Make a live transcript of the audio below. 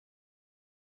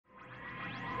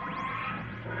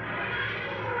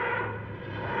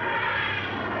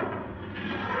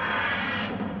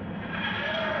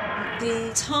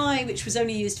The tie, which was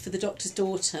only used for the Doctor's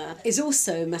Daughter, is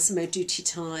also Massimo Dutti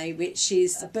tie, which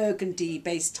is a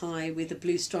burgundy-based tie with a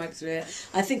blue stripe through it.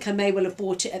 I think I may well have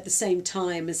bought it at the same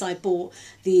time as I bought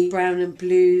the brown and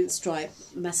blue stripe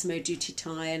Massimo Dutti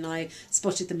tie, and I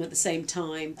spotted them at the same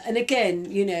time. And again,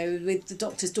 you know, with the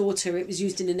Doctor's Daughter, it was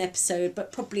used in an episode,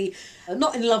 but probably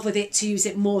not in love with it to use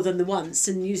it more than the once,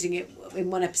 and using it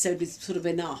in one episode was sort of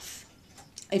enough.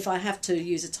 If I have to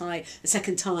use a tie a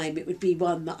second time, it would be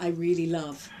one that I really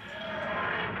love.